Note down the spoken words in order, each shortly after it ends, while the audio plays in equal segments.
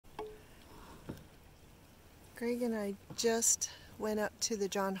Greg and I just went up to the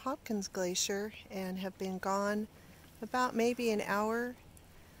Johns Hopkins Glacier and have been gone about maybe an hour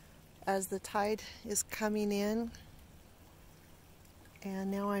as the tide is coming in.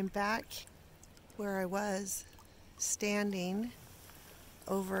 And now I'm back where I was, standing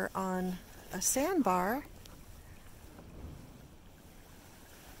over on a sandbar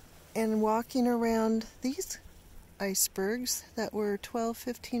and walking around these icebergs that were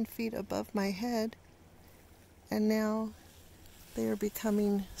 12-15 feet above my head, and now they are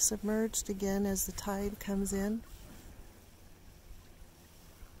becoming submerged again as the tide comes in.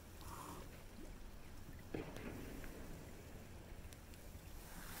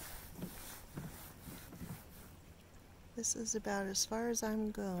 This is about as far as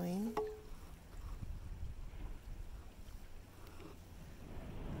I'm going.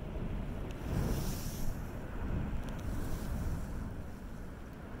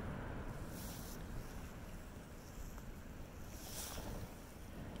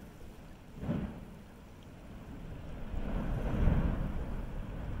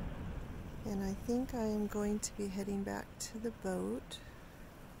 And I think I am going to be heading back to the boat.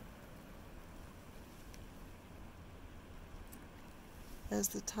 As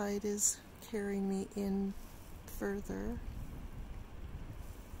the tide is carrying me in further.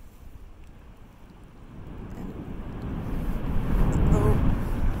 And, oh,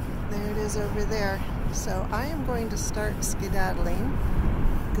 there it is over there. So I am going to start skedaddling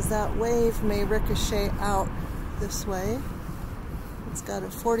because that wave may ricochet out this way. It's got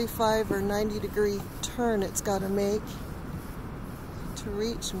a 45 or 90 degree turn it's got to make to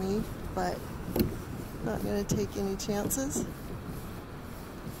reach me, but I'm not going to take any chances.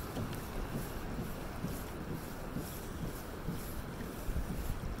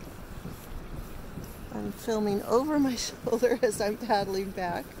 I'm filming over my shoulder as I'm paddling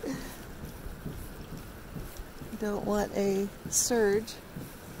back. Don't want a surge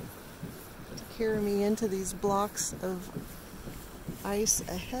to carry me into these blocks of ice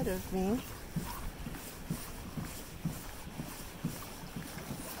ahead of me.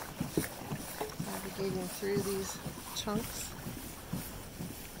 Navigating through these chunks.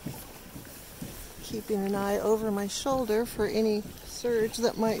 Keeping an eye over my shoulder for any surge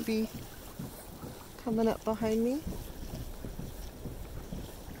that might be coming up behind me.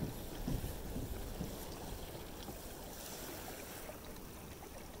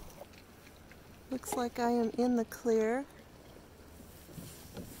 Looks like I am in the clear.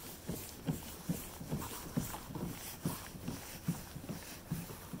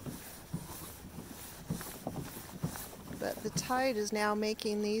 But the tide is now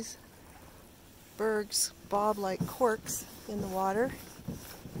making these bergs bob like corks in the water.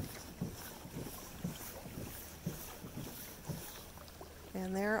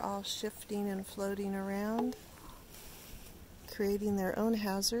 And they're all shifting and floating around, creating their own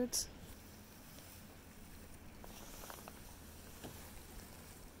hazards.